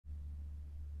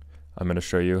I'm going to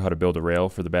show you how to build a rail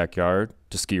for the backyard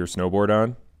to ski or snowboard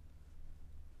on.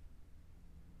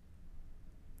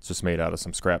 It's just made out of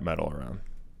some scrap metal around.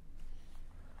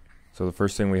 So the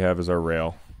first thing we have is our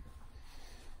rail.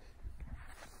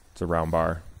 It's a round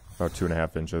bar, about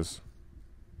 2.5 inches.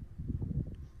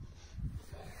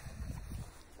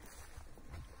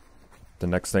 The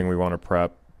next thing we want to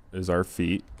prep is our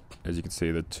feet. As you can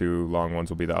see, the 2 long ones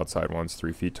will be the outside ones,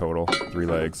 3 feet total, 3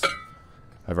 legs.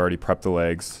 I've already prepped the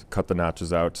legs, cut the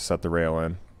notches out to set the rail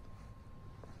in.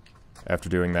 After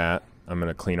doing that, I'm going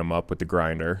to clean them up with the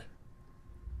grinder.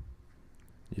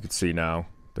 You can see now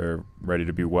they're ready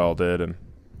to be welded and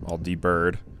all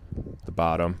deburred. The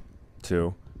bottom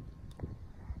too.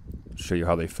 Show you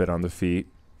how they fit on the feet.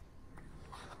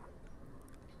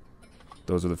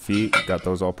 Those are the feet, got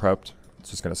those all prepped. It's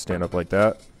just going to stand up like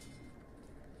that.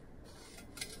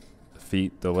 The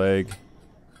feet, the leg.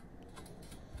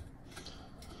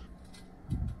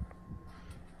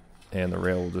 And the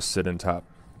rail will just sit in top.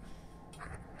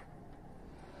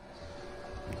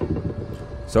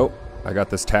 So I got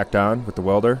this tacked on with the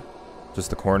welder, just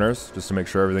the corners, just to make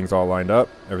sure everything's all lined up,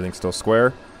 everything's still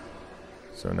square.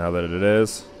 So now that it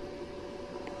is,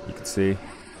 you can see.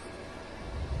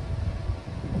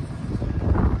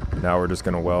 Now we're just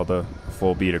going to weld a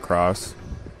full bead across.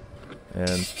 And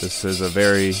this is a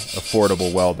very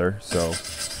affordable welder, so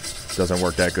it doesn't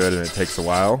work that good and it takes a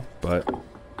while, but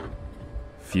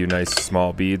a few nice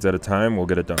small beads at a time will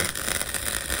get it done.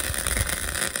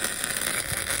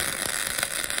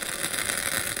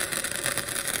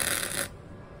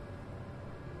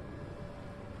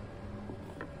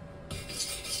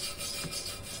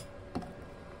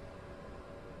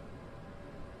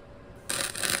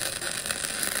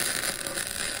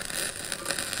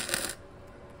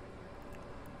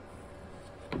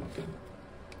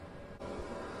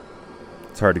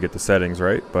 It's hard to get the settings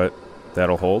right, but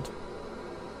that'll hold.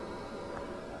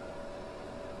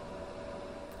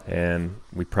 And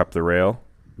we prep the rail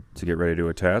to get ready to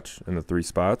attach in the 3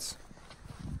 spots.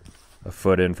 A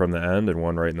foot in from the end and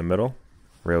one right in the middle.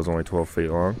 Rail's only 12 feet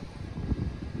long.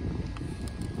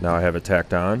 Now I have it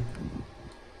tacked on.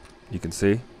 You can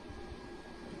see.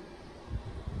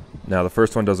 Now the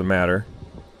first one doesn't matter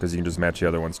because you can just match the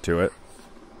other ones to it.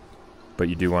 But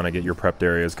you do want to get your prepped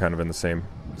areas kind of in the same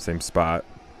spot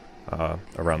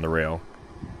around the rail.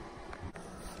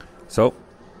 So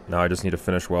now I just need to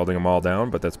finish welding them all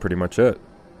down, but that's pretty much it.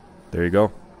 There you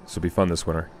go. This will be fun this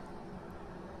winter.